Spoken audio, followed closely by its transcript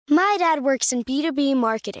My dad works in B2B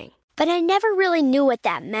marketing, but I never really knew what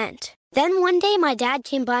that meant. Then one day my dad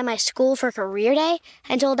came by my school for career day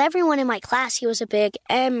and told everyone in my class he was a big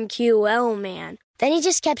MQL man. Then he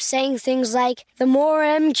just kept saying things like, the more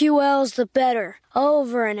MQLs, the better,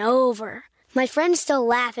 over and over. My friends still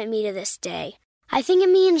laugh at me to this day. I think it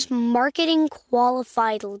means marketing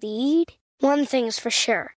qualified lead. One thing's for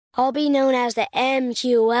sure. I'll be known as the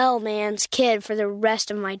MQL man's kid for the rest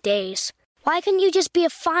of my days. Why couldn't you just be a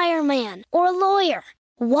fireman or a lawyer?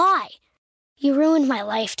 Why? You ruined my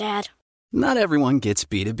life, Dad. Not everyone gets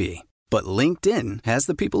B2B, but LinkedIn has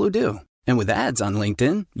the people who do. And with ads on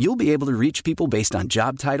LinkedIn, you'll be able to reach people based on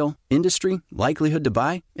job title, industry, likelihood to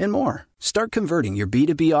buy, and more. Start converting your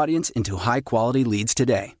B2B audience into high-quality leads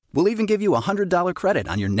today. We'll even give you a $100 credit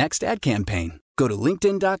on your next ad campaign. Go to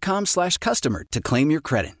linkedin.com/customer to claim your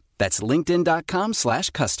credit. That's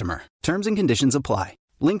linkedin.com/customer. Terms and conditions apply.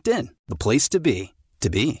 LinkedIn, the place to be, to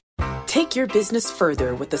be. Take your business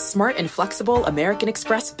further with the smart and flexible American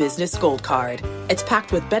Express Business Gold Card. It's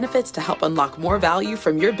packed with benefits to help unlock more value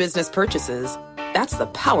from your business purchases. That's the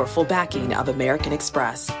powerful backing of American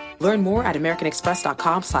Express. Learn more at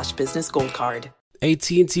americanexpress.com/businessgoldcard.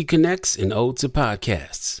 AT&T connects an ode to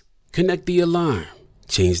podcasts. Connect the alarm.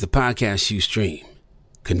 Change the podcast you stream.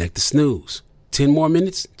 Connect the snooze. 10 more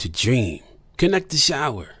minutes to dream. Connect the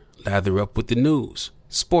shower. Lather up with the news,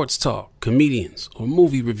 sports talk, comedians, or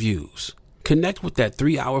movie reviews. Connect with that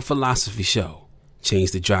 3-hour philosophy show.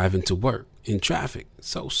 Change the drive into work in traffic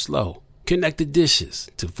so slow. Connect the dishes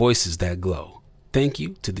to voices that glow. Thank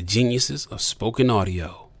you to the geniuses of spoken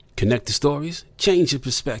audio. Connect the stories, change your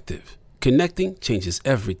perspective. Connecting changes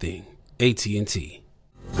everything. AT&T.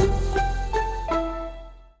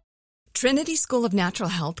 Trinity School of Natural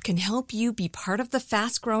Health can help you be part of the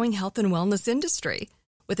fast-growing health and wellness industry.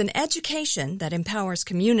 With an education that empowers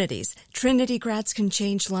communities, Trinity grads can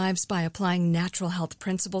change lives by applying natural health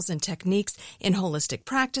principles and techniques in holistic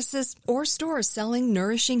practices or stores selling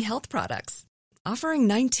nourishing health products. Offering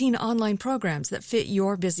 19 online programs that fit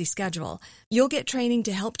your busy schedule, you'll get training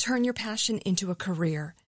to help turn your passion into a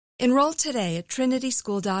career. Enroll today at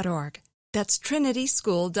trinityschool.org. That's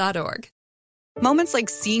trinityschool.org. Moments like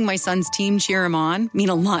seeing my son's team cheer him on mean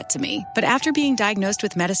a lot to me. But after being diagnosed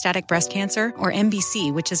with metastatic breast cancer, or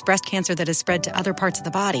MBC, which is breast cancer that has spread to other parts of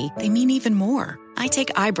the body, they mean even more. I take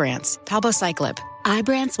Ibrance, palbociclib.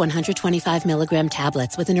 Ibrance 125 milligram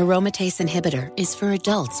tablets with an aromatase inhibitor is for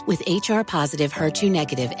adults with HR-positive,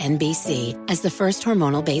 HER2-negative MBC as the first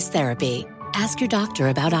hormonal-based therapy. Ask your doctor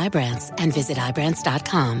about Ibrance and visit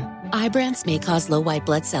Ibrance.com. Ibrance may cause low white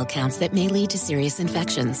blood cell counts that may lead to serious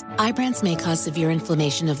infections. Ibrance may cause severe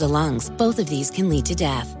inflammation of the lungs. Both of these can lead to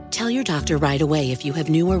death. Tell your doctor right away if you have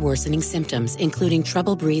new or worsening symptoms, including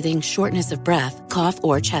trouble breathing, shortness of breath, cough,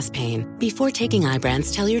 or chest pain. Before taking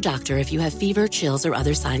Ibrance, tell your doctor if you have fever, chills, or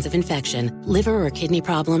other signs of infection, liver or kidney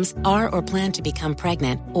problems, are or plan to become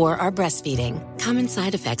pregnant, or are breastfeeding. Common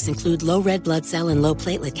side effects include low red blood cell and low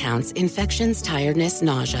platelet counts, infections, tiredness,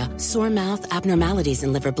 nausea, sore mouth, abnormalities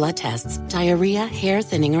in liver blood tests, diarrhea, hair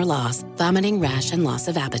thinning or loss, vomiting, rash, and loss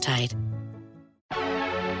of appetite.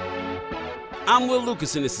 I'm Will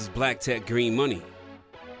Lucas, and this is Black Tech Green Money.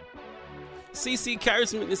 Ceci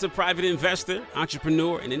Kurzman is a private investor,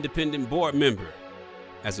 entrepreneur, and independent board member.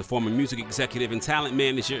 As a former music executive and talent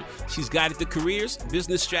manager, she's guided the careers,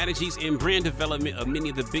 business strategies, and brand development of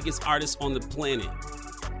many of the biggest artists on the planet.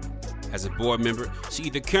 As a board member, she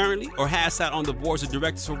either currently or has sat on the boards of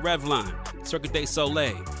directors for Revlon, Cirque du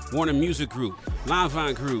Soleil, Warner Music Group,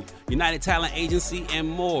 Lanvin Group, United Talent Agency, and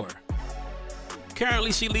more.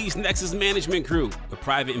 Currently, she leads Nexus Management Group, a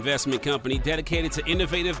private investment company dedicated to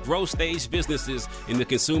innovative growth stage businesses in the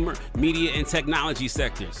consumer, media, and technology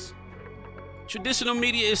sectors. Traditional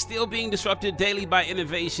media is still being disrupted daily by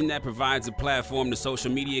innovation that provides a platform to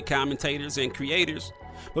social media commentators and creators,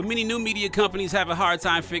 but many new media companies have a hard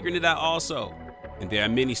time figuring it out also. And there are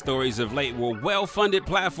many stories of late where well-funded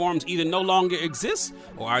platforms either no longer exist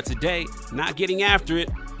or are today not getting after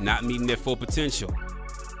it, not meeting their full potential.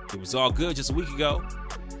 It was all good just a week ago.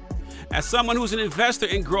 As someone who's an investor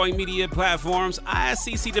in growing media platforms, I asked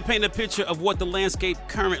Ceci to paint a picture of what the landscape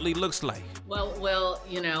currently looks like. Well,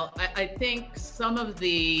 I think some of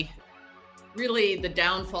the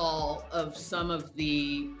downfall of some of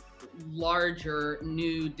the larger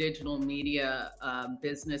new digital media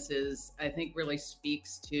businesses, I think really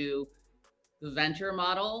speaks to the venture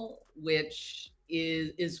model, which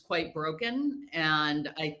is quite broken. And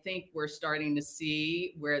I think we're starting to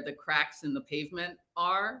see where the cracks in the pavement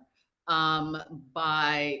are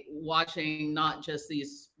by watching not just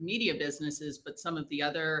these media businesses, but some of the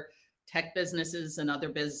other tech businesses and other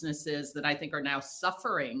businesses that I think are now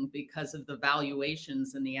suffering because of the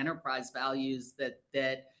valuations and the enterprise values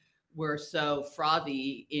that were so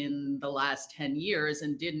frothy in the last 10 years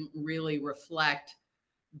and didn't really reflect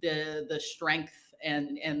the strength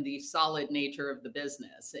and the solid nature of the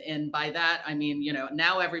business. And by that, I mean,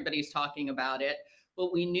 now everybody's talking about it,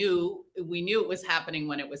 but we knew it was happening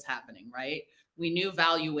when it was happening, right? We knew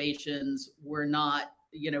valuations were not,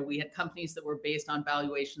 we had companies that were based on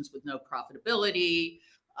valuations with no profitability.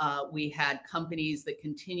 We had companies that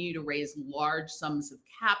continue to raise large sums of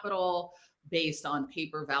capital based on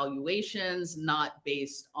paper valuations, not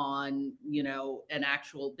based on, an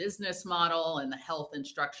actual business model and the health and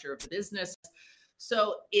structure of the business.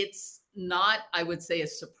 So it's not, I would say, a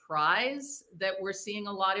surprise that we're seeing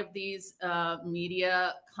a lot of these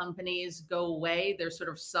media companies go away. They're sort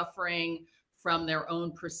of suffering from their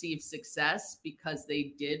own perceived success because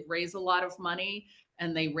they did raise a lot of money,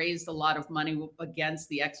 and they raised a lot of money against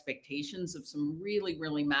the expectations of some really,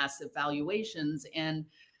 really massive valuations. And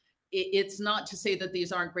it's not to say that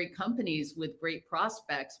these aren't great companies with great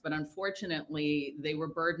prospects, but unfortunately, they were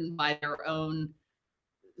burdened by their own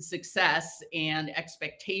success and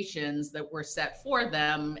expectations that were set for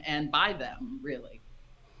them and by them, really.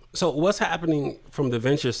 So what's happening from the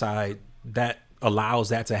venture side that allows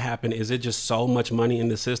that to happen? Is it just so much money in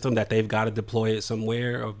the system that they've got to deploy it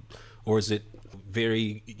somewhere, or is it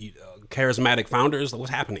very charismatic founders? What's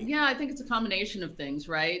happening? Yeah, I think it's a combination of things,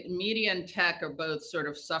 right? Media and tech are both sort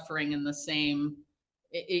of suffering in the same,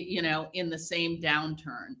 in the same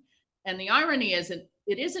downturn. And the irony is it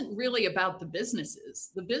isn't really about the businesses.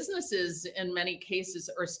 The businesses in many cases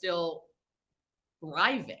are still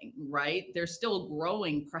thriving, right? They're still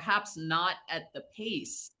growing, perhaps not at the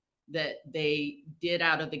pace that they did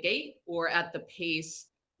out of the gate or at the pace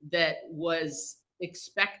that was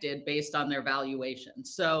expected based on their valuation.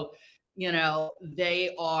 So,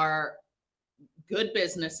 they are good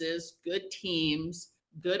businesses, good teams,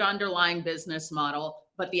 good underlying business model,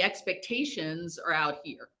 but the expectations are out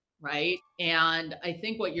here, right? And I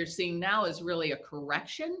think what you're seeing now is really a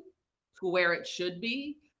correction to where it should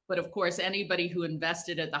be. But of course, anybody who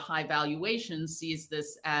invested at the high valuation sees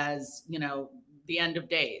this as, the end of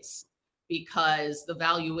days, because the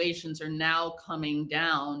valuations are now coming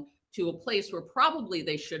down to a place where probably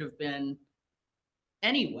they should have been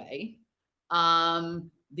anyway.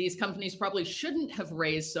 These companies probably shouldn't have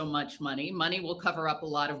raised so much money. Money will cover up a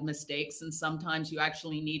lot of mistakes, and sometimes you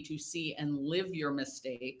actually need to see and live your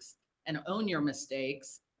mistakes and own your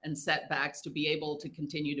mistakes and setbacks to be able to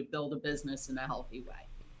continue to build a business in a healthy way.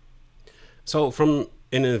 So from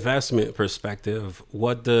an investment perspective,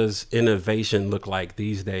 what does innovation look like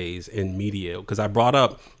these days in media? Because I brought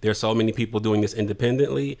up there's so many people doing this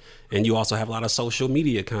independently, and you also have a lot of social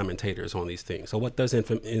media commentators on these things. So what does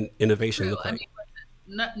innovation look like?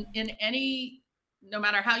 No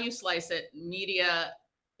matter how you slice it, media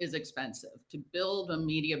is expensive. To build a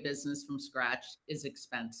media business from scratch is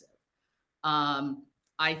expensive.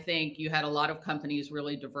 I think you had a lot of companies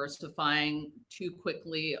really diversifying too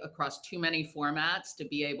quickly across too many formats to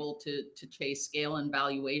be able to chase scale and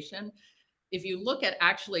valuation. If you look at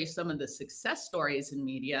actually some of the success stories in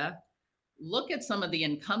media, look at some of the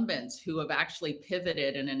incumbents who have actually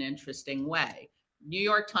pivoted in an interesting way. New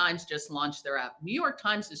York Times just launched their app. New York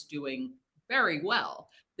Times is doing very well.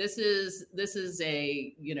 This is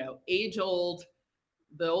a, age-old,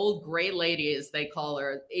 the old gray lady, as they call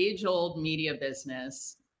her, age-old media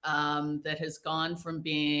business that has gone from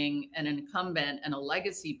being an incumbent and a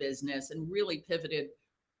legacy business and really pivoted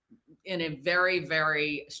in a very,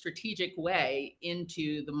 very strategic way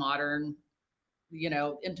into the modern,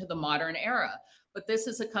 into the modern era. But this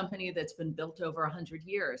is a company that's been built over 100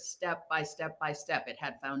 years, step by step by step. It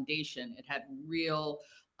had foundation. It had real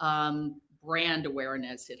brand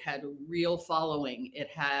awareness. It had real following. It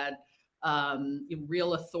had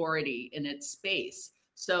real authority in its space.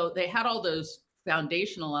 So they had all those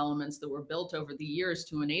foundational elements that were built over the years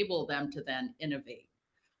to enable them to then innovate.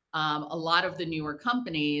 A lot of the newer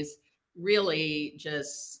companies really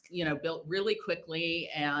just, built really quickly,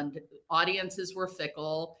 and audiences were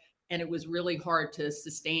fickle, and it was really hard to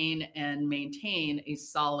sustain and maintain a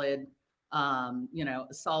solid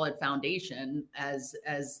solid foundation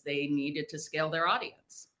as they needed to scale their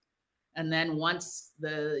audience. And then once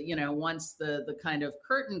the kind of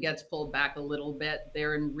curtain gets pulled back a little bit,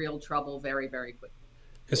 they're in real trouble very, very quickly.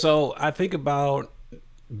 And so I think about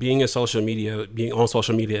being on social media,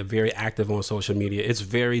 very active on social media. It's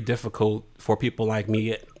very difficult for people like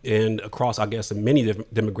me and across, I guess, many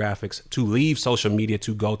different demographics to leave social media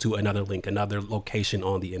to go to another link, another location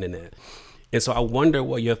on the internet. And so I wonder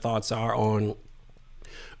what your thoughts are on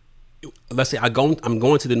let's say I'm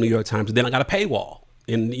going to the New York Times, and then I got a paywall,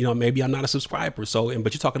 and maybe I'm not a subscriber.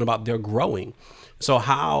 But you're talking about they're growing. So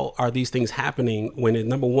how are these things happening when,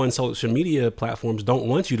 number one, social media platforms don't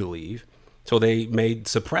want you to leave, so they may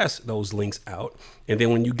suppress those links out, and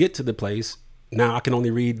then when you get to the place, now I can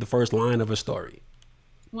only read the first line of a story.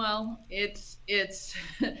 Well, it's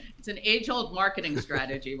an age-old marketing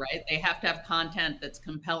strategy, right? They have to have content that's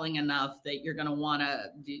compelling enough that you're going to want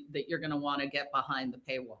to get behind the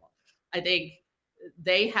paywall. I think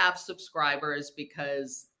they have subscribers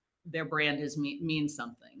because their brand means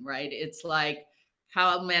something, right? It's like,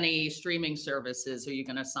 how many streaming services are you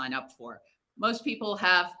going to sign up for? Most people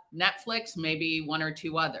have Netflix, maybe one or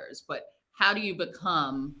two others, but how do you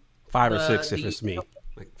become 5 or 6 if it's me?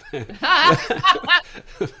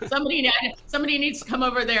 Somebody needs to come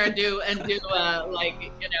over there and do an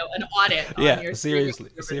audit on your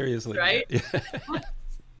seriously, right?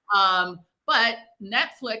 Yeah. But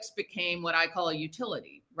Netflix became what I call a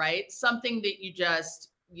utility, right? Something that you just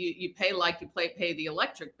you pay like you pay the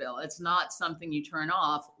electric bill. It's not something you turn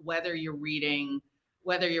off, whether you're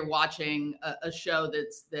watching a show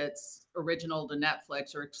that's original to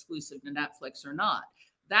Netflix or exclusive to Netflix or not.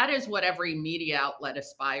 That is what every media outlet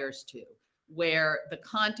aspires to, where the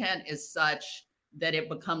content is such that it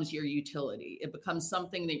becomes your utility. It becomes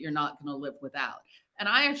something that you're not going to live without. And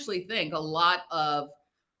I actually think a lot of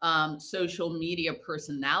social media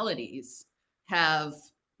personalities have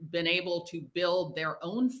been able to build their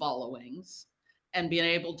own followings and being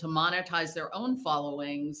able to monetize their own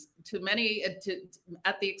followings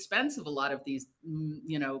at the expense of a lot of these,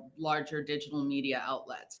 larger digital media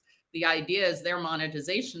outlets. The idea is their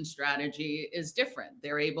monetization strategy is different.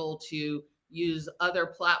 They're able to use other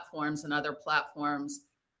platforms and other platforms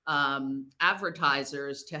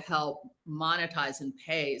advertisers to help monetize and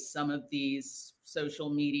pay some of these social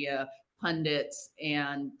media pundits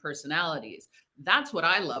and personalities. That's what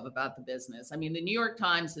I love about the business. I mean, the New York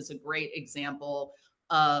Times is a great example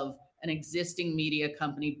of an existing media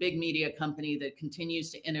company, big media company that continues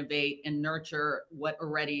to innovate and nurture what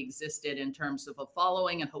already existed in terms of a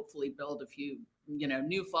following and hopefully build a few,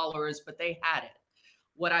 new followers, but they had it.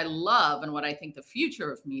 What I love and what I think the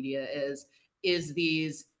future of media is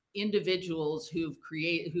these individuals who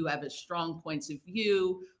have a strong points of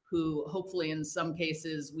view, who hopefully in some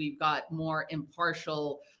cases we've got more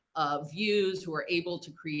impartial views, who are able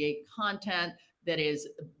to create content that is,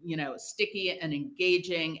 sticky and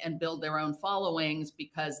engaging and build their own followings,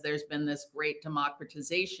 because there's been this great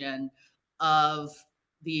democratization of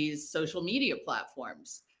these social media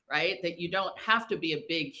platforms, right? That you don't have to be a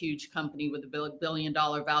big, huge company with a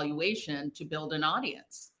billion-dollar valuation to build an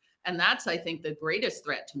audience. And that's, I think, the greatest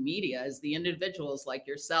threat to media is the individuals like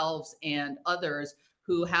yourselves and others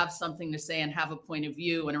who have something to say and have a point of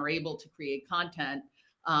view and are able to create content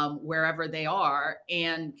wherever they are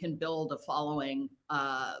and can build a following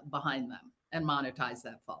behind them and monetize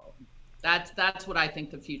that following. That's what I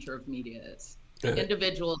think the future of media is.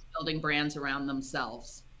 Individuals building brands around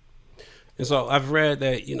themselves. And so I've read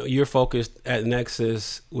that, you're focused at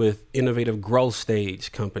Nexus with innovative growth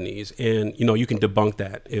stage companies, and, you can debunk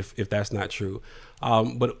that if that's not true.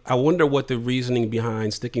 But I wonder what the reasoning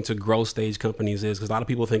behind sticking to growth stage companies is, because a lot of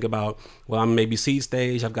people think about, well, I'm maybe seed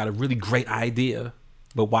stage, I've got a really great idea,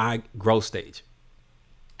 but why growth stage?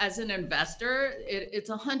 As an investor, it's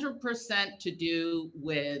 100% to do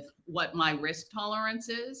with what my risk tolerance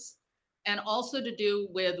is, and also to do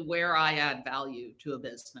with where I add value to a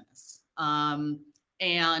business.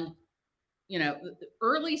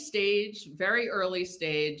 Very early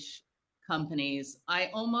stage companies, I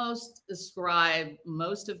almost ascribe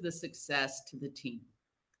most of the success to the team.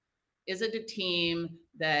 Is it a team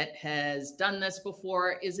that has done this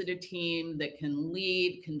before? Is it a team that can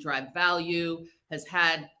lead, can drive value, has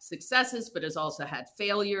had successes, but has also had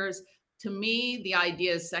failures? To me, the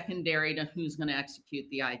idea is secondary to who's going to execute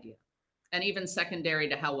the idea, and even secondary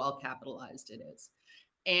to how well capitalized it is.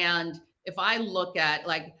 And if I look at,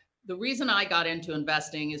 the reason I got into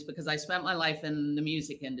investing is because I spent my life in the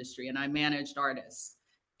music industry and I managed artists.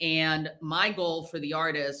 And my goal for the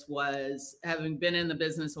artists was, having been in the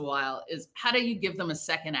business a while, is how do you give them a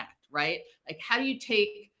second act, right? Like, how do you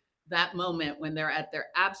take that moment when they're at their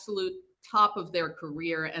absolute top of their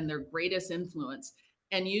career and their greatest influence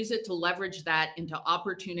and use it to leverage that into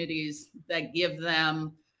opportunities that give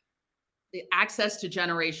them the access to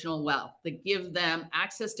generational wealth, that give them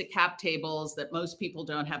access to cap tables that most people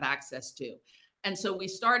don't have access to. And so we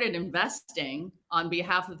started investing on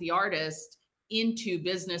behalf of the artist into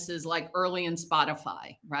businesses like early in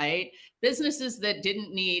Spotify, right? Businesses that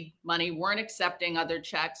didn't need money, weren't accepting other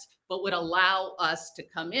checks, but would allow us to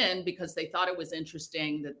come in because they thought it was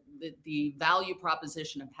interesting, that the value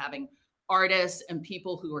proposition of having artists and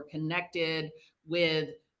people who are connected with,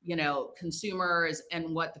 consumers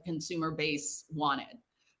and what the consumer base wanted.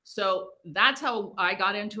 So that's how I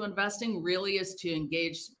got into investing, really, is to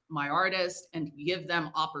engage my artists and give them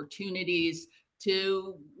opportunities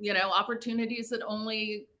opportunities that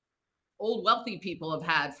only old wealthy people have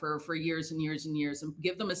had for years and years and years, and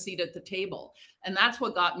give them a seat at the table. And that's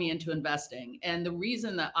what got me into investing. And the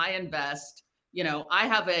reason that I invest, I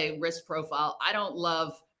have a risk profile. I don't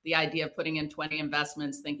love the idea of putting in 20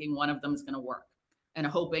 investments thinking one of them is going to work and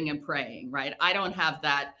hoping and praying, right? I don't have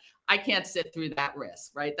that. I can't sit through that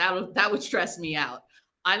risk, right? That would stress me out.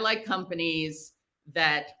 I like companies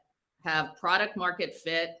that have product market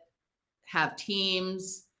fit, have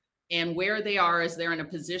teams, and where they are is they're in a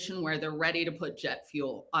position where they're ready to put jet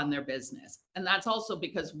fuel on their business. And that's also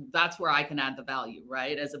because that's where I can add the value,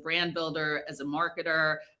 right? As a brand builder, as a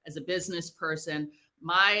marketer, as a business person,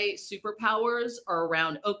 my superpowers are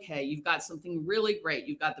around, okay, you've got something really great.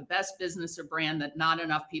 You've got the best business or brand that not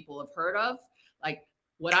enough people have heard of. Like,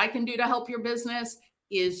 what I can do to help your business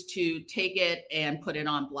is to take it and put it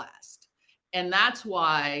on blast. And that's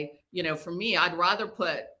why, for me, I'd rather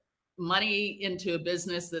put money into a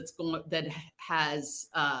business that has,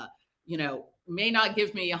 may not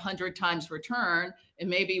give me 100 times return, and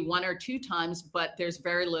maybe 1 or 2 times, but there's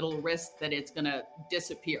very little risk that it's going to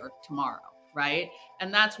disappear tomorrow, right?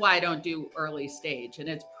 And that's why I don't do early stage. And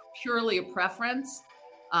it's purely a preference,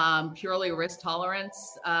 purely a risk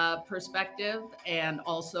tolerance perspective, and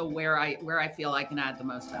also where I feel I can add the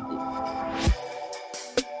most value.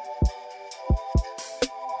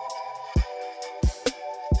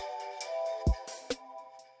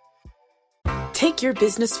 Take your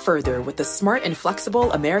business further with the smart and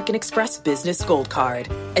flexible American Express Business Gold Card.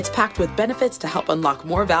 It's packed with benefits to help unlock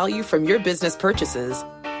more value from your business purchases.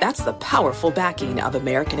 That's the powerful backing of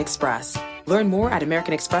American Express. Learn more at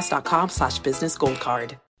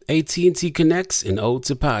americanexpress.com/businessgoldcard. AT&T connects an ode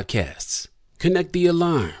to podcasts. Connect the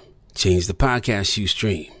alarm. Change the podcast you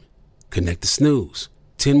stream. Connect the snooze.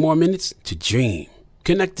 10 more minutes to dream.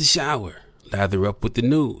 Connect the shower. Lather up with the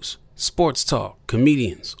news, sports talk,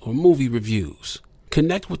 comedians, or movie reviews.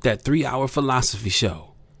 Connect with that 3-hour philosophy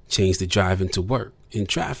show. Change the drive into work in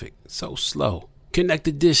traffic so slow. Connect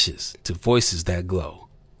the dishes to voices that glow.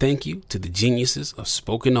 Thank you to the geniuses of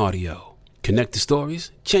spoken audio. Connect the stories,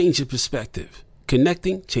 change your perspective.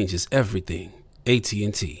 Connecting changes everything.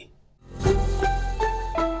 AT&T.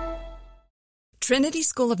 Trinity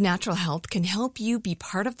School of Natural Health can help you be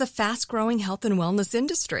part of the fast-growing health and wellness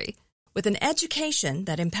industry. With an education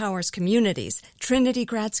that empowers communities, Trinity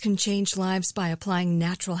grads can change lives by applying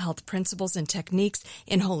natural health principles and techniques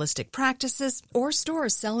in holistic practices or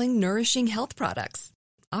stores selling nourishing health products.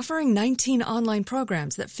 Offering 19 online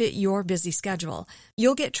programs that fit your busy schedule,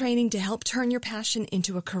 you'll get training to help turn your passion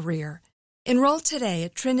into a career. Enroll today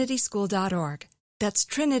at trinityschool.org. That's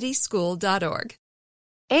trinityschool.org.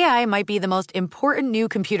 AI might be the most important new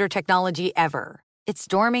computer technology ever. It's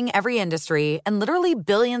storming every industry, and literally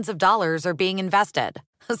billions of dollars are being invested.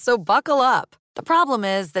 So buckle up. The problem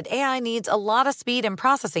is that AI needs a lot of speed and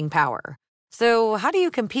processing power. So how do you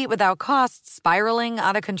compete without costs spiraling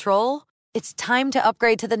out of control? It's time to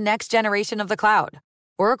upgrade to the next generation of the cloud.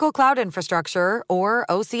 Oracle Cloud Infrastructure, or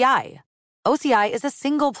OCI. OCI is a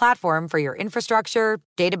single platform for your infrastructure,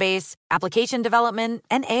 database, application development,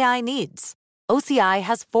 and AI needs. OCI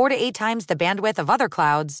has 4 to 8 times the bandwidth of other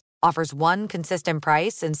clouds, offers one consistent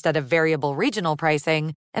price instead of variable regional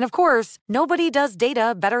pricing, and of course, nobody does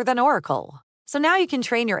data better than Oracle. So now you can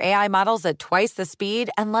train your AI models at twice the speed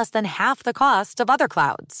and less than half the cost of other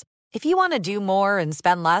clouds. If you want to do more and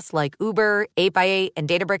spend less like Uber, 8x8, and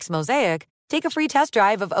Databricks Mosaic, take a free test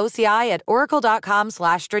drive of OCI at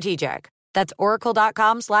oracle.com/strategic. That's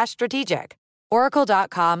oracle.com/strategic.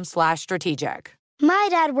 oracle.com/strategic. My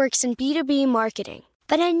dad works in B2B marketing,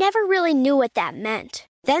 but I never really knew what that meant.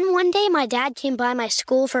 Then one day my dad came by my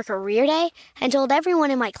school for career day and told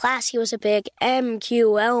everyone in my class he was a big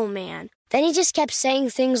MQL man. Then he just kept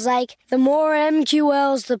saying things like, the more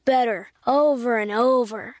MQLs, the better, over and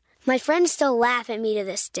over. My friends still laugh at me to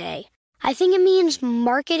this day. I think it means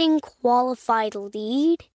marketing qualified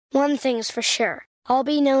lead. One thing's for sure, I'll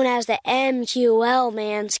be known as the MQL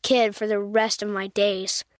man's kid for the rest of my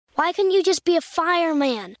days. Why couldn't you just be a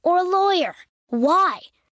fireman or a lawyer? Why?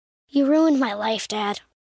 You ruined my life, Dad.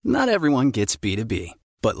 Not everyone gets B2B,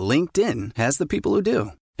 but LinkedIn has the people who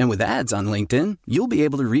do. And with ads on LinkedIn, you'll be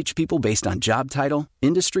able to reach people based on job title,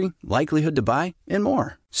 industry, likelihood to buy, and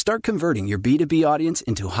more. Start converting your B2B audience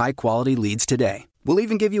into high-quality leads today. We'll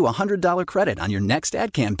even give you a $100 credit on your next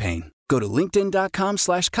ad campaign. Go to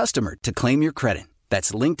linkedin.com/customer to claim your credit.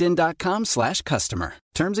 That's linkedin.com/customer.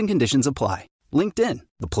 Terms and conditions apply. LinkedIn,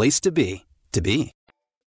 the place to be, to be.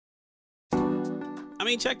 I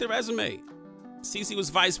mean, check the resume. Ceci was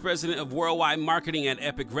vice president of worldwide marketing at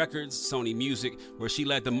Epic Records, Sony Music, where she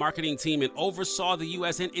led the marketing team and oversaw the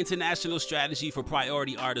U.S. and international strategy for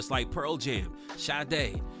priority artists like Pearl Jam,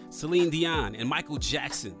 Sade, Celine Dion, and Michael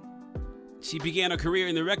Jackson. She began her career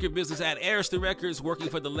in the record business at Arista Records, working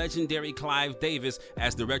for the legendary Clive Davis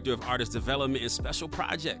as director of artist development and special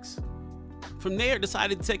projects. From there,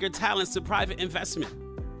 decided to take her talents to private investment.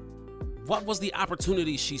 What was the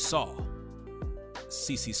opportunity she saw?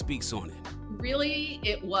 Ceci speaks on it. Really,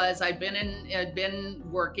 it was, I'd been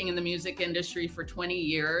working in the music industry for 20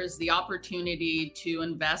 years. The opportunity to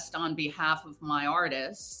invest on behalf of my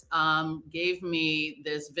artists gave me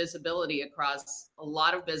this visibility across a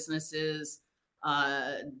lot of businesses,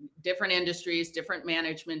 different industries, different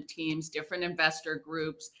management teams, different investor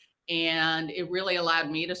groups. And it really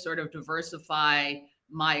allowed me to sort of diversify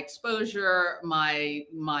my exposure, my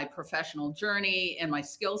professional journey, and my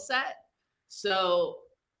skill set. So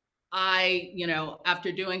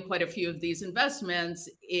after doing quite a few of these investments,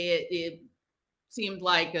 it seemed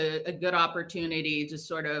like a good opportunity to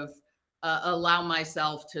sort of allow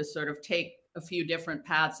myself to sort of take a few different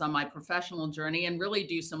paths on my professional journey and really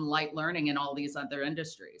do some light learning in all these other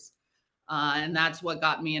industries. And that's what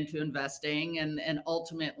got me into investing. And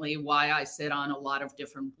ultimately why I sit on a lot of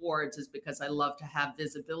different boards is because I love to have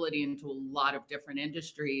visibility into a lot of different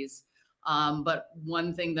industries. But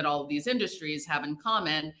one thing that all of these industries have in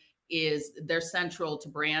common is they're central to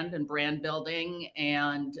brand and brand building.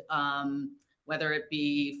 And whether it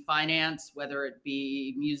be finance, whether it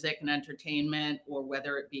be music and entertainment, or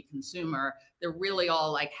whether it be consumer, they're really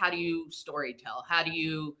all like, how do you storytell? How do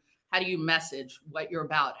you message what you're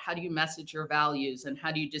about? How do you message your values? And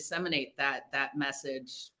how do you disseminate that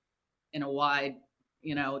message in a wide,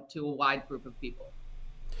 to a wide group of people?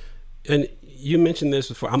 And you mentioned this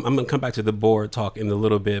before. I'm going to come back to the board talk in a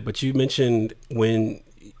little bit, but you mentioned when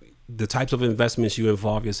the types of investments you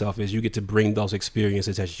involve yourself is you get to bring those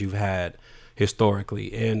experiences that you've had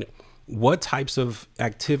historically. And what types of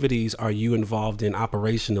activities are you involved in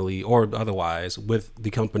operationally or otherwise with the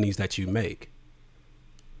companies that you make?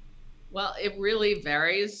 Well, it really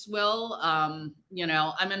varies, Will. I'm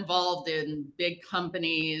involved in big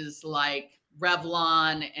companies like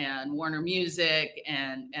Revlon and Warner Music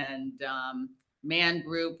and Man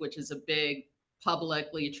Group, which is a big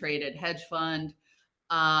publicly traded hedge fund.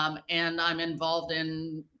 And I'm involved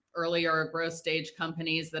in earlier growth stage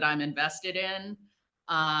companies that I'm invested in.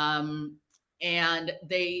 And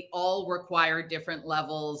they all require different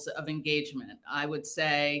levels of engagement. I would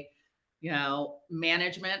say,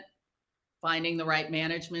 management, finding the right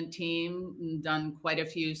management team, done quite a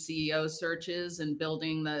few CEO searches and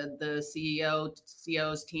building the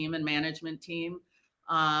CEO's team and management team.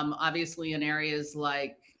 Obviously in areas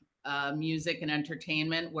like music and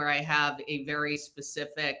entertainment, where I have a very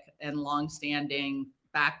specific and longstanding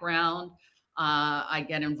background. I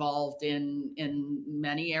get involved in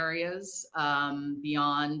many areas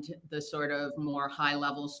beyond the sort of more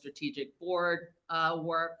high-level strategic board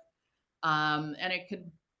work. And it could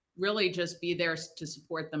really just be there to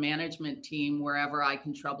support the management team wherever I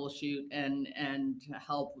can troubleshoot and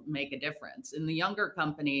help make a difference. In the younger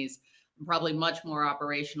companies, I'm probably much more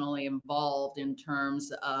operationally involved in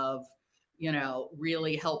terms of,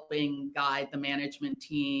 really helping guide the management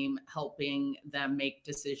team, helping them make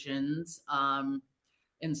decisions,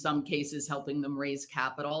 in some cases, helping them raise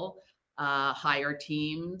capital, hire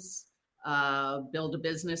teams, build a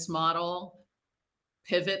business model,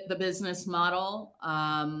 pivot the business model,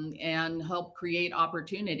 and help create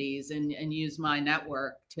opportunities and use my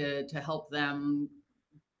network to help them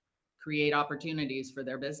create opportunities for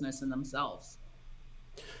their business and themselves.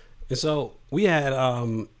 And so we had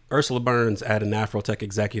Ursula Burns at an Afrotech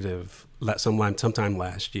executive sometime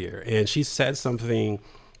last year, and she said something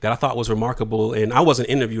that I thought was remarkable. And I wasn't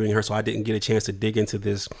interviewing her, so I didn't get a chance to dig into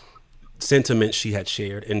this sentiment she had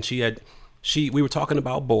shared. And we were talking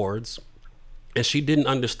about boards, and she didn't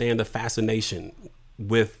understand the fascination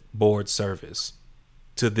with board service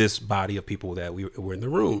to this body of people that were in the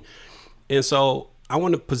room. And so I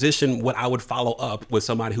want to position what I would follow up with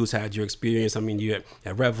somebody who's had your experience. I mean, you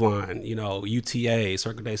at Revlon, UTA,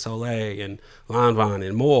 Cirque du Soleil, and Lanvin,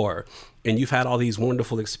 and more. And you've had all these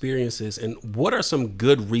wonderful experiences. And what are some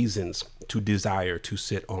good reasons to desire to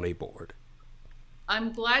sit on a board?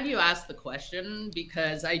 I'm glad you asked the question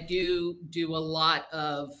because I do a lot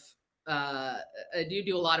of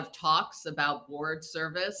talks about board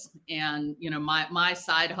service, and my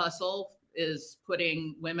side hustle is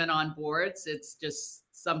putting women on boards. It's just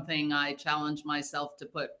something I challenge myself to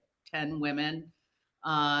put 10 women,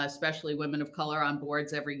 especially women of color, on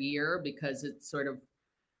boards every year, because it's sort of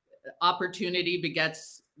opportunity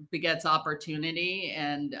begets opportunity,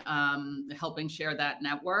 and helping share that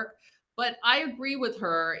network. But I agree with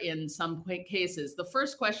her in some cases. The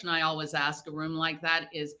first question I always ask a room like that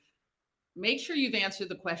is, make sure you've answered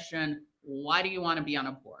the question, why do you want to be on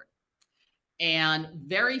a board? And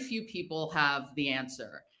very few people have the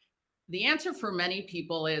answer. The answer for many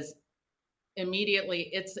people is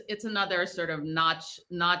immediately, it's another sort of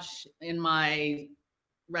notch in my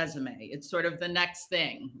resume. It's sort of the next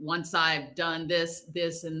thing. Once I've done this,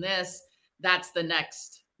 and this, that's the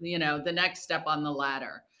next step on the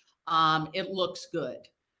ladder. It looks good.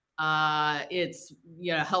 It's,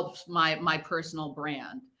 helps my personal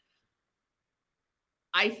brand.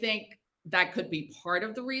 I think that could be part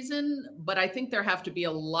of the reason, but I think there have to be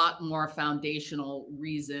a lot more foundational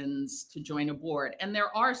reasons to join a board. And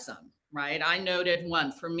there are some, right? I noted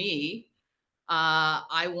one for me.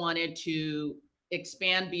 I wanted to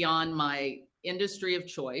expand beyond my industry of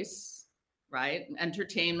choice, right?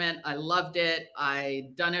 Entertainment, I loved it.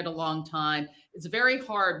 I'd done it a long time. It's very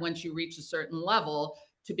hard once you reach a certain level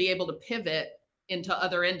to be able to pivot into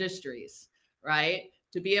other industries, right?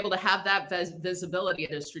 To be able to have that visibility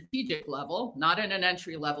at a strategic level, not at an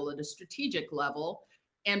entry level, at a strategic level.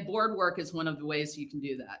 And board work is one of the ways you can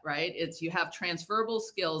do that, right? You have transferable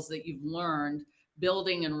skills that you've learned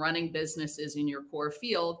building and running businesses in your core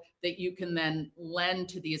field that you can then lend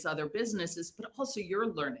to these other businesses, but also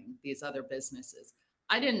you're learning these other businesses.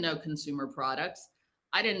 I didn't know consumer products.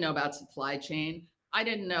 I didn't know about supply chain. I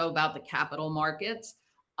didn't know about the capital markets.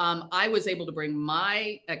 I was able to bring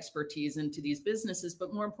my expertise into these businesses,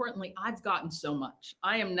 but more importantly, I've gotten so much.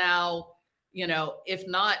 I am now, if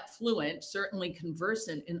not fluent, certainly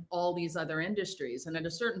conversant in all these other industries. And at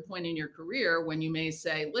a certain point in your career, when you may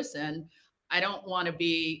say, listen, I don't want to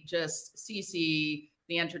be just Ceci,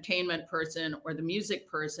 the entertainment person, or the music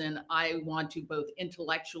person. I want to both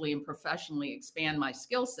intellectually and professionally expand my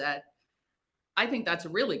skill set. I think that's a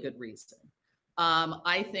really good reason.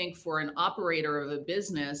 I think for an operator of a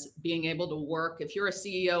business, being able to work, if you're a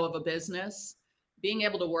CEO of a business, being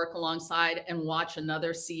able to work alongside and watch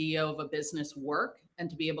another CEO of a business work, and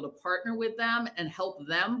to be able to partner with them and help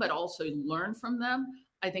them, but also learn from them,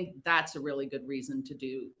 I think that's a really good reason to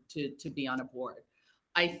be on a board.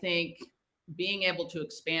 I think being able to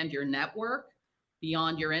expand your network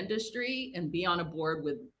beyond your industry and be on a board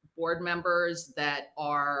with board members that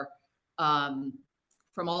are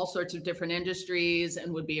from all sorts of different industries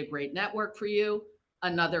and would be a great network for you,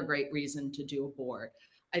 another great reason to do a board.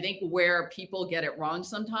 I think where people get it wrong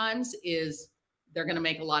sometimes is they're going to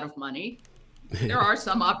make a lot of money. There are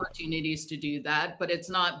some opportunities to do that, but it's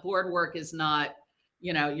not, board work is not,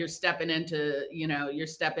 you're stepping in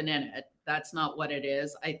it. That's not what it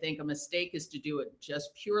is. I think a mistake is to do it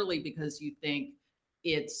just purely because you think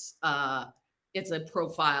it's a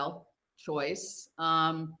profile choice.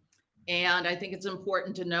 And I think it's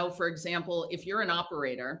important to know, for example, if you're an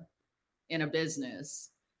operator in a business,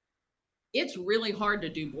 it's really hard to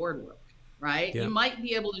do board work, right? Yeah. You might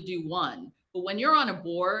be able to do one, but when you're on a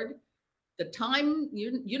board, the time,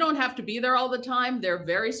 you don't have to be there all the time. There are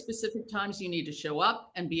very specific times you need to show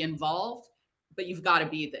up and be involved, but you've got to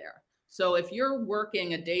be there. So if you're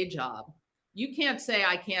working a day job, you can't say,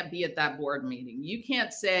 I can't be at that board meeting. You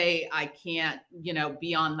can't say, I can't,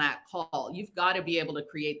 be on that call. You've got to be able to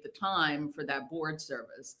create the time for that board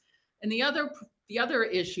service. And the other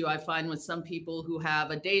issue I find with some people who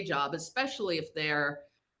have a day job, especially if they're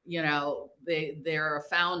a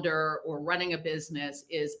founder or running a business,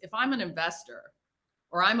 is if I'm an investor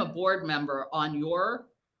or I'm a board member on your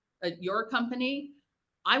company,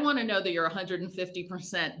 I want to know that you're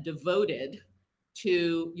 150% devoted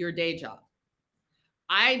to your day job.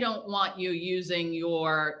 I don't want you using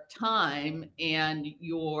your time and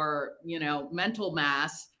your, mental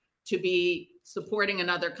mass to be supporting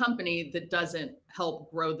another company that doesn't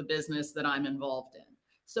help grow the business that I'm involved in.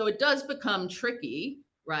 So it does become tricky,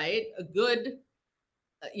 right? A good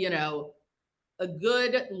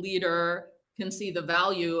leader can see the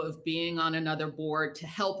value of being on another board to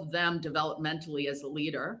help them developmentally as a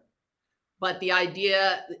leader. But the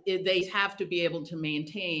idea is they have to be able to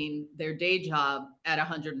maintain their day job at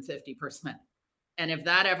 150%. And if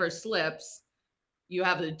that ever slips, you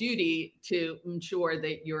have the duty to ensure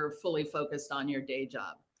that you're fully focused on your day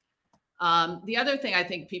job. The other thing I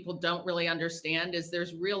think people don't really understand is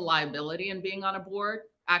there's real liability in being on a board,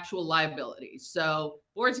 actual liability. So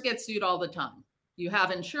boards get sued all the time. You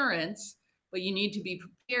have insurance, but you need to be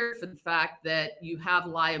prepared for the fact that you have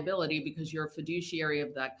liability because you're a fiduciary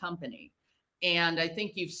of that company. And I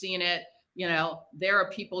think you've seen it, there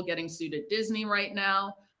are people getting sued at Disney right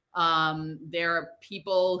now. There are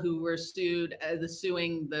people who were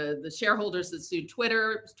suing the shareholders that sued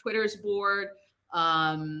Twitter's board.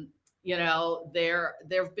 There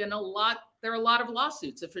are a lot of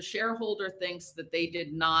lawsuits. If a shareholder thinks that they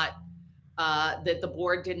did not, that the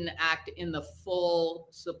board didn't act in the full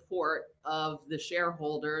support of the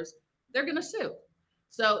shareholders, they're going to sue.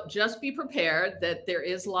 So just be prepared that there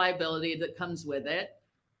is liability that comes with it.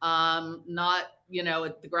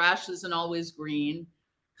 The grass isn't always green.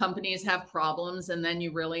 Companies have problems, and then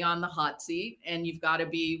you're really on the hot seat, and you've got to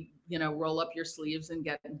be, roll up your sleeves and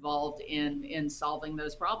get involved in solving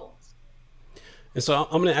those problems. And so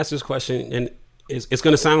I'm going to ask this question, and it's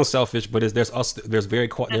going to sound selfish, but there's very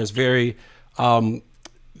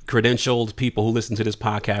credentialed people who listen to this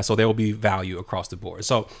podcast, so there will be value across the board.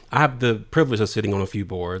 So I have the privilege of sitting on a few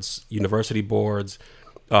boards, university boards,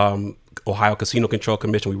 Ohio Casino Control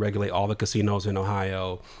Commission. We regulate all the casinos in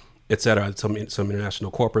Ohio, et cetera. Some international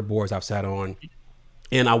corporate boards I've sat on.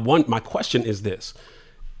 And my question is this: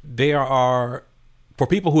 for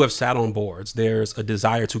people who have sat on boards, there's a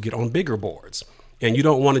desire to get on bigger boards, and you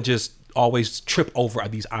don't want to just always trip over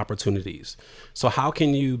these opportunities. So how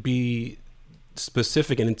can you be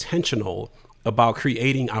specific and intentional about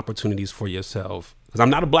creating opportunities for yourself? Because I'm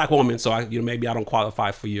not a Black woman, so maybe I don't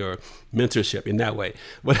qualify for your mentorship in that way.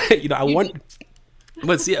 But I want.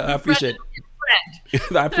 But see, I appreciate.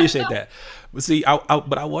 I appreciate that. But see,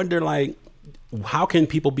 but I wonder, how can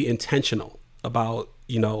people be intentional about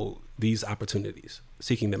these opportunities,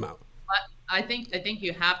 seeking them out? I think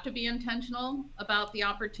you have to be intentional about the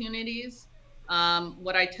opportunities.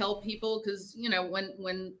 What I tell people, because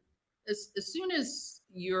when as soon as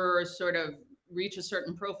you're sort of reach a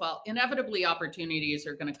certain profile, inevitably opportunities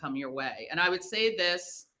are going to come your way. And I would say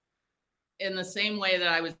this in the same way that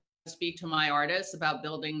I would speak to my artists about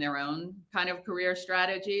building their own kind of career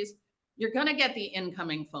strategies. You're going to get the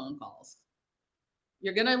incoming phone calls.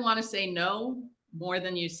 You're going to want to say no more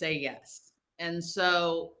than you say yes. And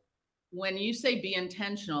so when you say be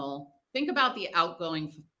intentional, think about the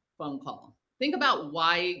outgoing phone call. Think about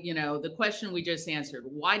why, the question we just answered,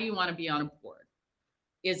 why do you want to be on a board?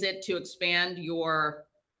 Is it to expand your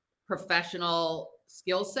professional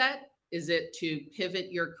skill set? Is it to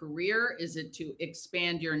pivot your career? Is it to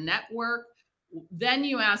expand your network? Then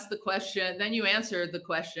you ask the question, then you answer the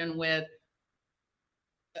question with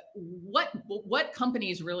what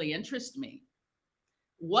companies really interest me?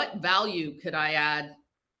 What value could I add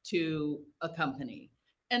to a company?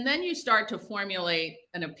 And then you start to formulate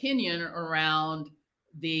an opinion around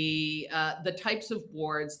the types of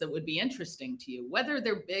boards that would be interesting to you, whether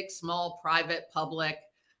they're big, small, private, public,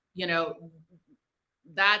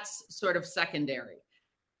 that's sort of secondary.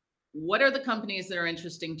 What are the companies that are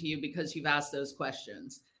interesting to you because you've asked those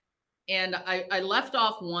questions? And I left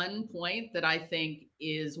off one point that I think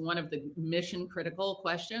is one of the mission critical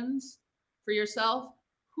questions for yourself.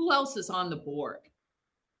 Who else is on the board?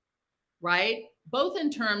 Right? Both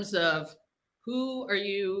in terms of who do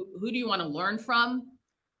you want to learn from?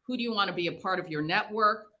 Who do you want to be a part of your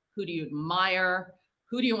network? Who do you admire?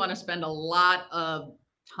 Who do you want to spend a lot of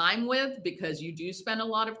time with? Because you do spend a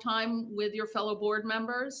lot of time with your fellow board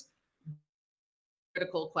members.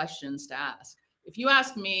 Critical questions to ask. If you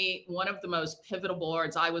ask me, one of the most pivotal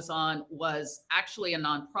boards I was on was actually a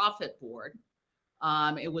nonprofit board.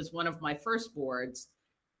 It was one of my first boards.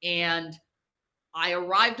 And I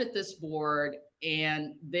arrived at this board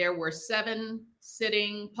and there were 7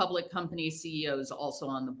 sitting public company CEOs also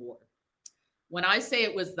on the board. When I say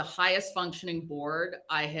it was the highest functioning board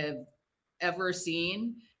I have ever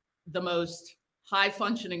seen, the most high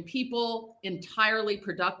functioning people, entirely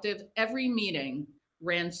productive, every meeting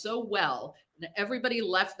ran so well. And everybody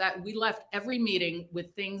we left every meeting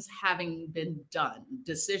with things having been done,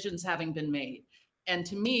 decisions having been made. And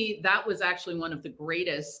to me, that was actually one of the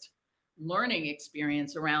greatest learning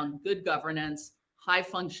experience around good governance, high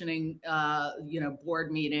functioning,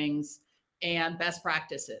 board meetings and best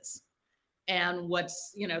practices. And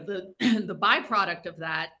what's, the byproduct of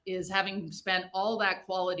that is having spent all that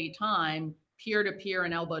quality time peer to peer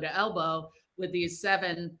and elbow to elbow with these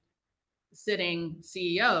 7 sitting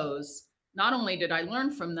CEOs. Not only did I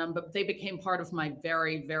learn from them, but they became part of my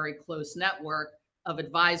very, very close network of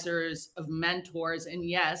advisors, of mentors, and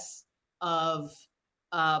yes, of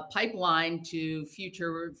pipeline to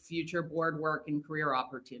future board work and career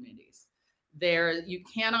opportunities. You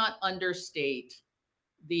cannot understate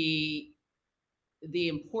the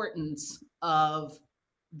importance of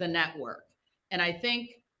the network. And I think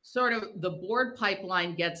sort of the board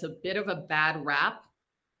pipeline gets a bit of a bad rap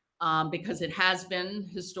because it has been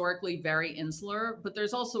historically very insular, but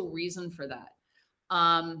there's also reason for that.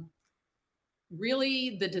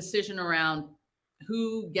 Really, the decision around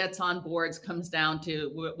who gets on boards comes down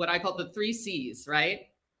to what I call the 3 C's, right?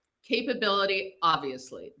 Capability,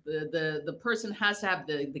 obviously. The person has to have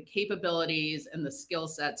the capabilities and the skill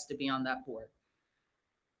sets to be on that board.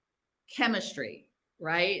 Chemistry,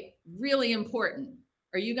 right? Really important.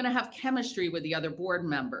 Are you going to have chemistry with the other board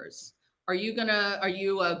members? Are you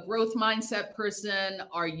a growth mindset person?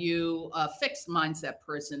 Are you a fixed mindset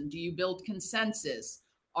person? Do you build consensus?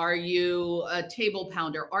 Are you a table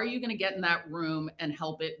pounder? Are you going to get in that room and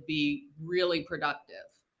help it be really productive?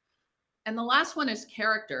 And the last one is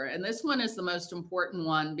character. And this one is the most important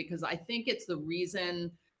one because I think it's the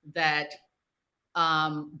reason that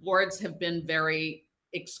boards have been very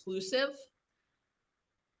exclusive.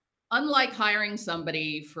 Unlike hiring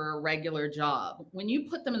somebody for a regular job, when you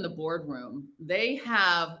put them in the boardroom, they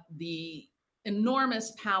have the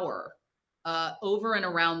enormous power over and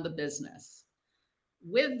around the business.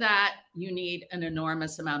 With that, you need an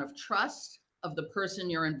enormous amount of trust of the person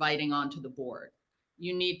you're inviting onto the board.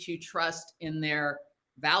 You need to trust in their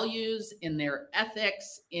values, in their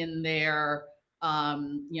ethics, in their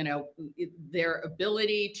their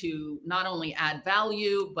ability to not only add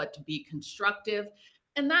value, but to be constructive.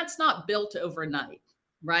 And that's not built overnight,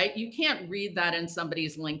 right? You can't read that in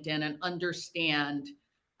somebody's LinkedIn and understand,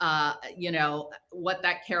 what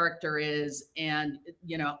that character is and,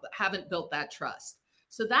 haven't built that trust.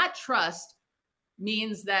 So that trust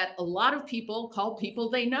means that a lot of people call people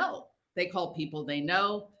they know. They call people they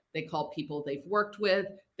know. They call people they've worked with.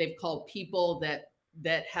 They've called people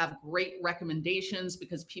that have great recommendations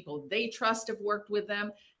because people they trust have worked with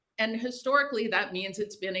them. And historically, that means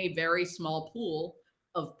it's been a very small pool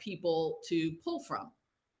of people to pull from.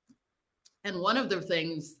 And one of the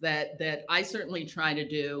things that I certainly try to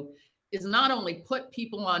do is not only put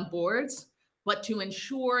people on boards, but to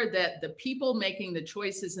ensure that the people making the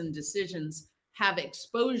choices and decisions have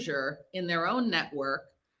exposure in their own network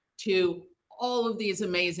to all of these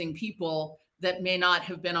amazing people that may not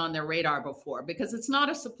have been on their radar before, because it's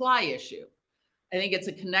not a supply issue. I think it's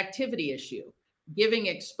a connectivity issue. Giving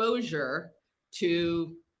exposure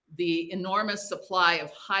to the enormous supply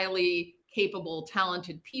of highly capable,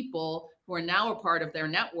 talented people who are now a part of their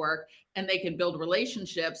network, and they can build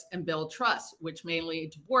relationships and build trust, which may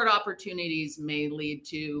lead to board opportunities, may lead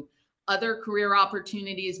to other career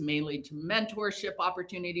opportunities, may lead to mentorship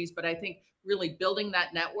opportunities. But I think really building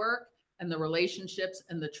that network and the relationships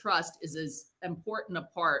and the trust is as important a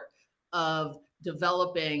part of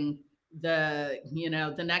developing the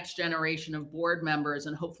next generation of board members,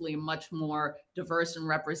 and hopefully a much more diverse and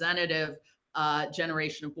representative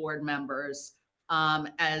generation of board members,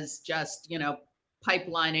 as just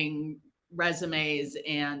pipelining resumes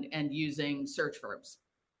and using search firms.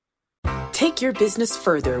 Take your business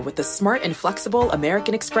further with the smart and flexible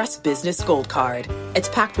American Express Business Gold Card. It's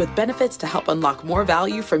packed with benefits to help unlock more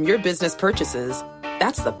value from your business purchases.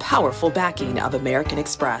 That's the powerful backing of American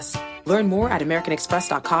Express. Learn more at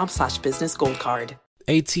americanexpress.com/businessgoldcard.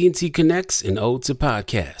 AT&T connects an ode to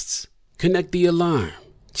podcasts. Connect the alarm.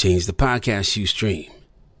 Change the podcast you stream.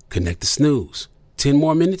 Connect the snooze. 10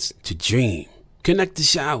 more minutes to dream. Connect the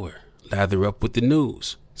shower. Lather up with the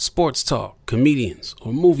news, sports talk, comedians,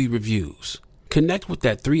 or movie reviews. Connect with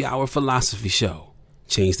that 3-hour philosophy show.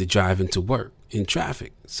 Change the drive into work in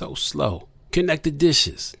traffic so slow. Connect the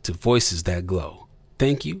dishes to voices that glow.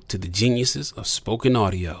 Thank you to the geniuses of spoken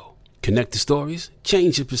audio. Connect the stories,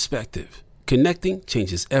 change your perspective. Connecting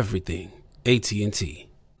changes everything. AT&T.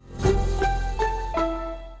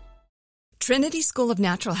 Trinity School of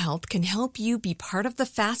Natural Health can help you be part of the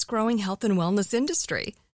fast-growing health and wellness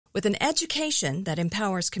industry. With an education that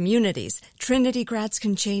empowers communities, Trinity grads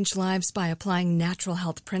can change lives by applying natural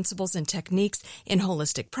health principles and techniques in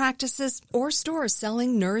holistic practices or stores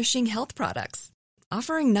selling nourishing health products.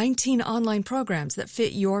 Offering 19 online programs that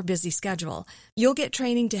fit your busy schedule, you'll get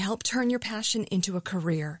training to help turn your passion into a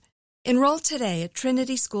career. Enroll today at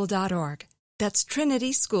trinityschool.org. That's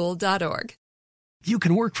trinityschool.org. You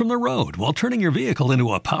can work from the road while turning your vehicle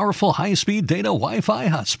into a powerful high-speed data Wi-Fi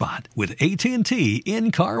hotspot with AT&T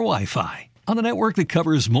in-car Wi-Fi. On a network that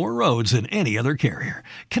covers more roads than any other carrier.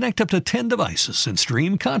 Connect up to 10 devices and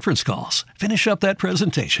stream conference calls. Finish up that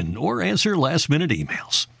presentation or answer last-minute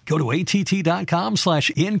emails. Go to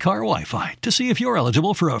att.com/in-car Wi-Fi to see if you're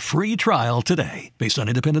eligible for a free trial today. Based on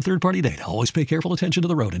independent third-party data, always pay careful attention to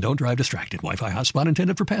the road and don't drive distracted. Wi-Fi hotspot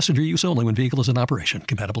intended for passenger use only when vehicle is in operation.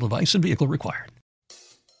 Compatible device and vehicle required.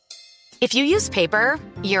 If you use paper,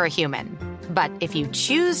 you're a human. But if you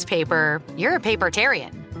choose paper, you're a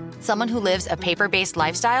papertarian. Someone who lives a paper-based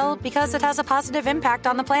lifestyle because it has a positive impact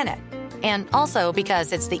on the planet. And also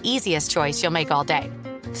because it's the easiest choice you'll make all day.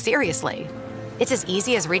 Seriously. It's as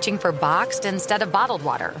easy as reaching for boxed instead of bottled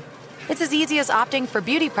water. It's as easy as opting for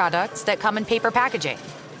beauty products that come in paper packaging.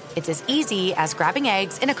 It's as easy as grabbing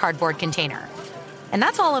eggs in a cardboard container. And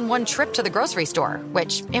that's all in one trip to the grocery store,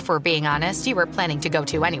 which, if we're being honest, you were planning to go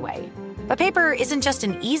to anyway. But paper isn't just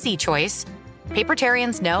an easy choice.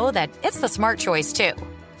 Papertarians know that it's the smart choice, too.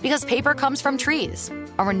 Because paper comes from trees,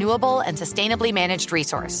 a renewable and sustainably managed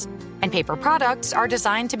resource. And paper products are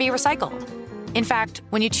designed to be recycled. In fact,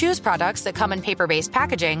 when you choose products that come in paper-based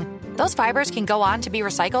packaging, those fibers can go on to be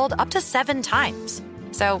recycled up to 7 times.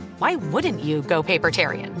 So why wouldn't you go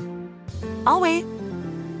papertarian? I'll wait.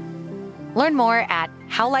 Learn more at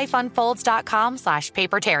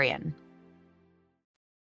howlifeunfolds.com/papertarian.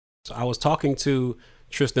 So I was talking to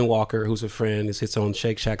Tristan Walker, who's a friend, who sits on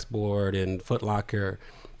Shake Shack's board and Foot Locker.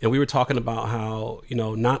 And we were talking about how,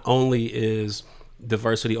 not only is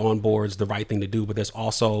diversity on boards the right thing to do, but there's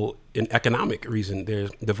also an economic reason. There's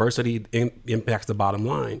diversity impacts the bottom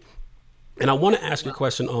line. And I want to ask you a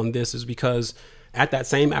question on this is because at that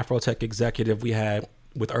same Afrotech executive we had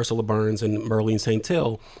with Ursula Burns and Merlene St.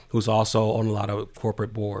 Till, who's also on a lot of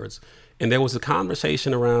corporate boards. And there was a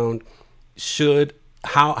conversation around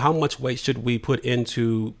how much weight should we put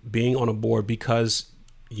into being on a board because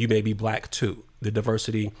you may be Black too. The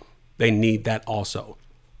diversity, they need that also.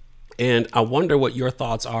 And I wonder what your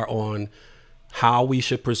thoughts are on how we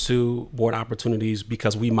should pursue board opportunities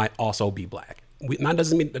because we might also be Black. That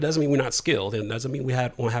doesn't mean we're not skilled, and doesn't mean we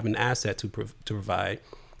won't have an asset to provide,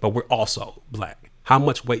 but we're also Black. How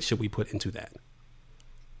much weight should we put into that?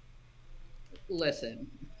 Listen,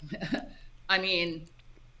 I mean,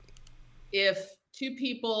 if 2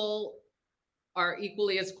 people are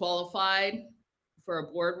equally as qualified for a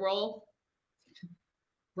board role,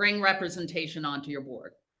 bring representation onto your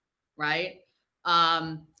board, right?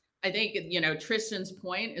 I think, Tristan's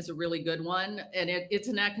point is a really good one, and it's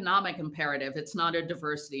an economic imperative. It's not a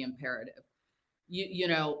diversity imperative.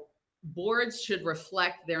 Boards should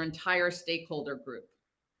reflect their entire stakeholder group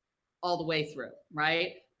all the way through,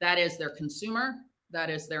 right? That is their consumer, that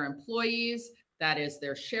is their employees, that is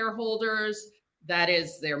their shareholders, that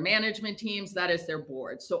is their management teams, that is their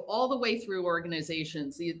board. So all the way through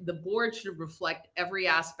organizations, the board should reflect every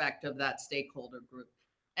aspect of that stakeholder group.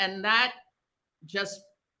 And that just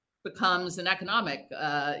becomes an economic,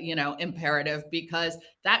 imperative, because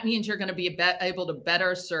that means you're going to be able to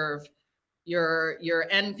better serve your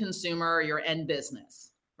end consumer, your end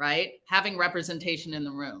business, right? Having representation in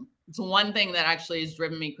the room. It's one thing that actually has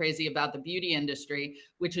driven me crazy about the beauty industry,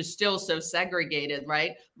 which is still so segregated,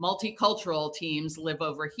 right? Multicultural teams live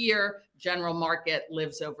over here, general market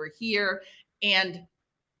lives over here. And,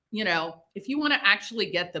 if you want to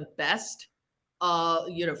actually get the best,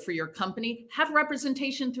 for your company, have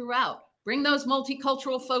representation throughout. Bring those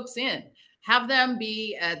multicultural folks in. Have them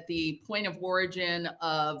be at the point of origin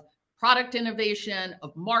of product innovation,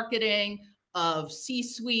 of marketing, of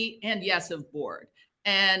C-suite, and yes, of board.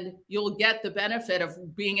 And you'll get the benefit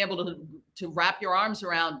of being able to wrap your arms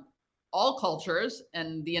around all cultures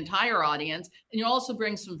and the entire audience. And you also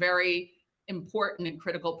bring some very important and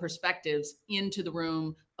critical perspectives into the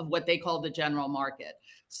room of what they call the general market.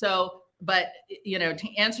 So, but,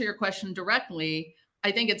 to answer your question directly,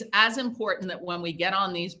 I think it's as important that when we get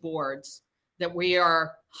on these boards that we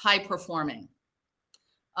are high performing.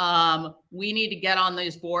 We need to get on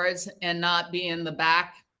these boards and not be in the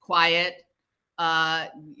back, quiet,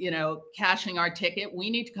 cashing our ticket. We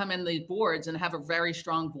need to come in these boards and have a very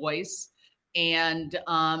strong voice and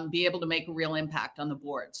be able to make a real impact on the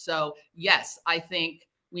board. So yes, I think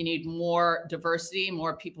we need more diversity,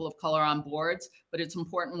 more people of color on boards, but it's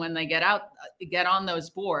important when they get on those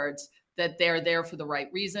boards that they're there for the right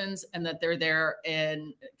reasons and that they're there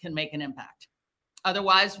and can make an impact.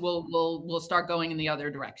 Otherwise, we'll start going in the other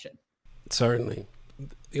direction. Certainly.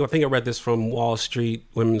 I think I read this from Wall Street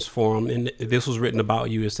Women's Forum, and this was written about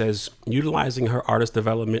you. It says, utilizing her artist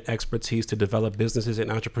development expertise to develop businesses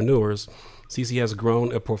and entrepreneurs, Ceci has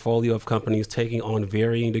grown a portfolio of companies taking on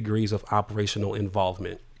varying degrees of operational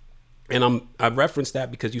involvement. And I referenced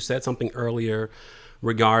that because you said something earlier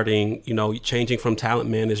regarding, changing from talent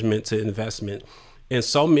management to investment. And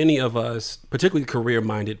so many of us, particularly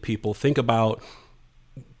career-minded people, think about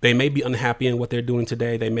they may be unhappy in what they're doing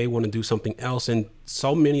today. They may want to do something else. And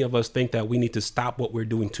so many of us think that we need to stop what we're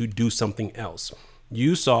doing to do something else.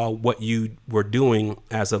 You saw what you were doing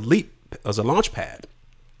as a leap, as a launch pad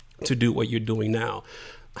to do what you're doing now.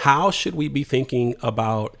 How should we be thinking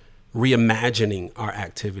about reimagining our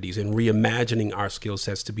activities and reimagining our skill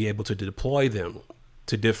sets to be able to deploy them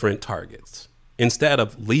to different targets instead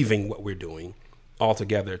of leaving what we're doing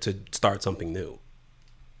altogether to start something new?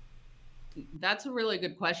 That's a really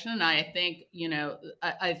good question. And I think,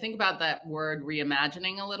 I think about that word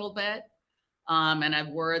reimagining a little bit. And a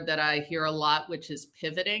word that I hear a lot, which is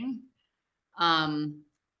pivoting.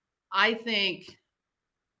 I think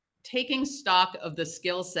taking stock of the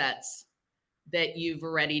skill sets that you've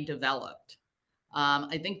already developed.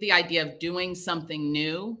 I think the idea of doing something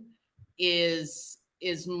new is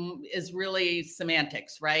really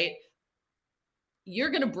semantics, right?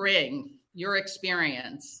 You're going to bring your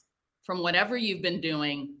experience from whatever you've been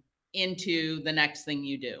doing into the next thing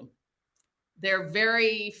you do. There are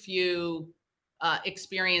very few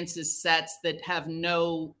experiences sets that have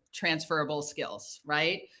no transferable skills,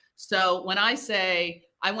 right? So when I say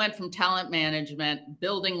I went from talent management,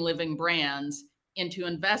 building living brands, into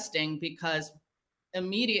investing, because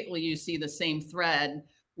immediately you see the same thread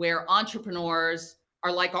where entrepreneurs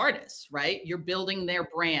are like artists, right? You're building their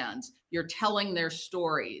brands, you're telling their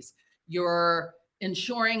stories, you're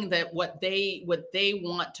ensuring that what they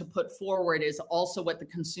want to put forward is also what the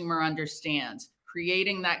consumer understands,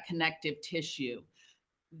 creating that connective tissue.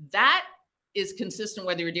 That is consistent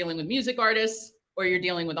whether you're dealing with music artists or you're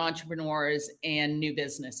dealing with entrepreneurs and new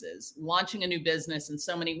businesses. Launching a new business in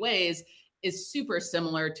so many ways is super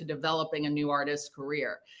similar to developing a new artist's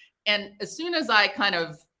career. And as soon as I kind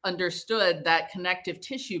of understood that connective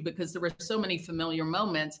tissue, because there were so many familiar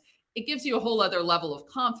moments, it gives you a whole other level of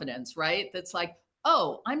confidence, right? That's like,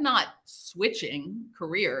 oh, I'm not switching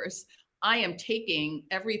careers. I am taking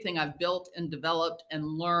everything I've built and developed and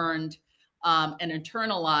learned and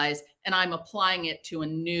internalized, and I'm applying it to a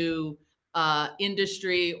new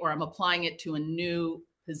industry, or I'm applying it to a new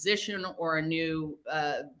position or a new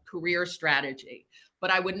career strategy.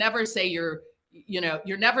 But I would never say you're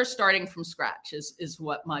never starting from scratch is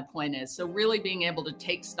what my point is. So really being able to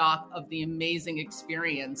take stock of the amazing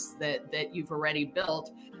experience that you've already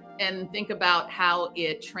built and think about how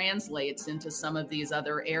it translates into some of these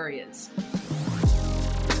other areas.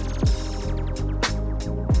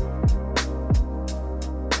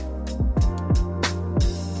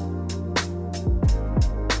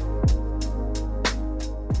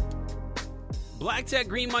 Black Tech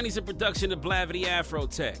Green Money is a production of Blavity Afro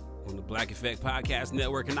Tech on the Black Effect Podcast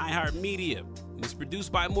Network and iHeartMedia. And it's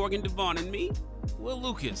produced by Morgan Devon and me, Will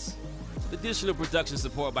Lucas. Additional production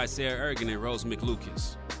support by Sarah Ergen and Rose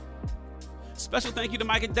McLucas. Special thank you to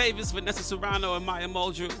Micah Davis, Vanessa Serrano, and Maya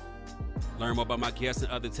Muldrew. Learn more about my guests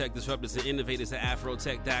and other tech disruptors and innovators at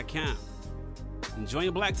afrotech.com.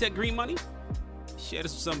 Enjoying Black Tech Green Money? Share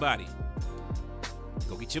this with somebody.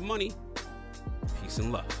 Go get your money. Peace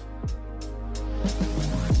and love.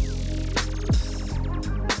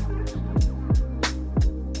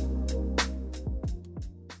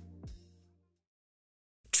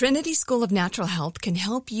 Trinity School of Natural Health can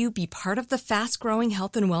help you be part of the fast-growing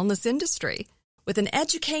health and wellness industry. With an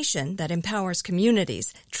education that empowers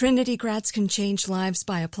communities, Trinity grads can change lives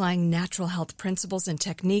by applying natural health principles and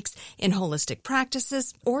techniques in holistic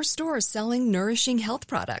practices or stores selling nourishing health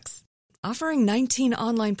products. Offering 19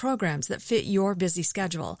 online programs that fit your busy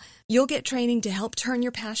schedule, you'll get training to help turn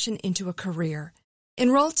your passion into a career.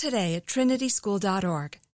 Enroll today at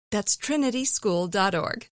trinityschool.org. That's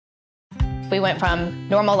trinityschool.org. We went from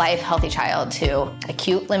normal life, healthy child to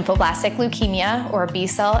acute lymphoblastic leukemia, or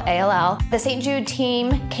B-cell ALL. The St. Jude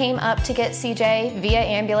team came up to get CJ via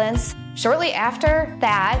ambulance. Shortly after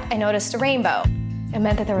that, I noticed a rainbow. It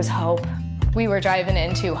meant that there was hope. We were driving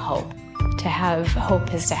into hope. To have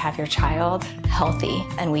hope is to have your child healthy,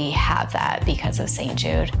 and we have that because of St.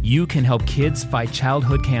 Jude. You can help kids fight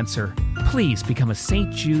childhood cancer. Please become a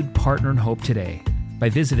St. Jude Partner in Hope today by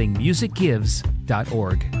visiting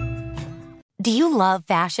musicgives.org. Do you love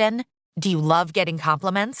fashion? Do you love getting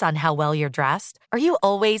compliments on how well you're dressed? Are you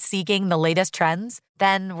always seeking the latest trends?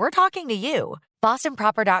 Then we're talking to you.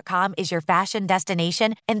 BostonProper.com is your fashion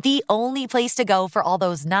destination and the only place to go for all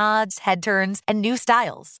those nods, head turns, and new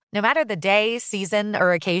styles. No matter the day, season,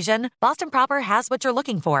 or occasion, Boston Proper has what you're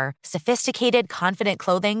looking for. Sophisticated, confident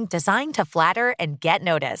clothing designed to flatter and get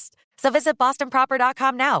noticed. So visit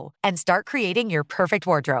bostonproper.com now and start creating your perfect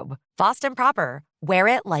wardrobe. Boston Proper. Wear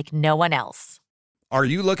it like no one else. Are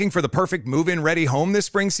you looking for the perfect move-in ready home this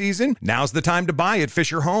spring season? Now's the time to buy at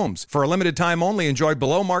Fisher Homes. For a limited time only, enjoy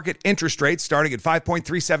below-market interest rates starting at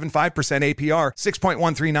 5.375% APR,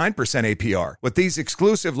 6.139% APR. With these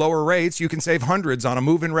exclusive lower rates, you can save hundreds on a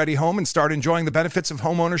move-in ready home and start enjoying the benefits of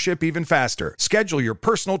homeownership even faster. Schedule your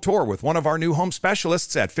personal tour with one of our new home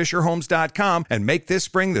specialists at FisherHomes.com and make this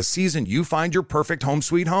spring the season you find your perfect home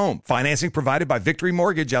sweet home. Financing provided by Victory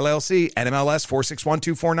Mortgage, LLC, NMLS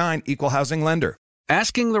 461249, Equal Housing Lender.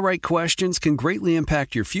 Asking the right questions can greatly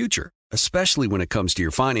impact your future, especially when it comes to your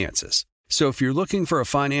finances. So if you're looking for a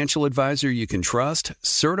financial advisor you can trust,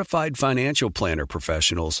 certified financial planner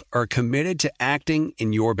professionals are committed to acting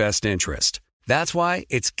in your best interest. That's why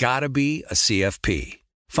it's got to be a CFP.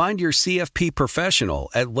 Find your CFP professional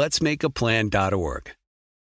at letsmakeaplan.org.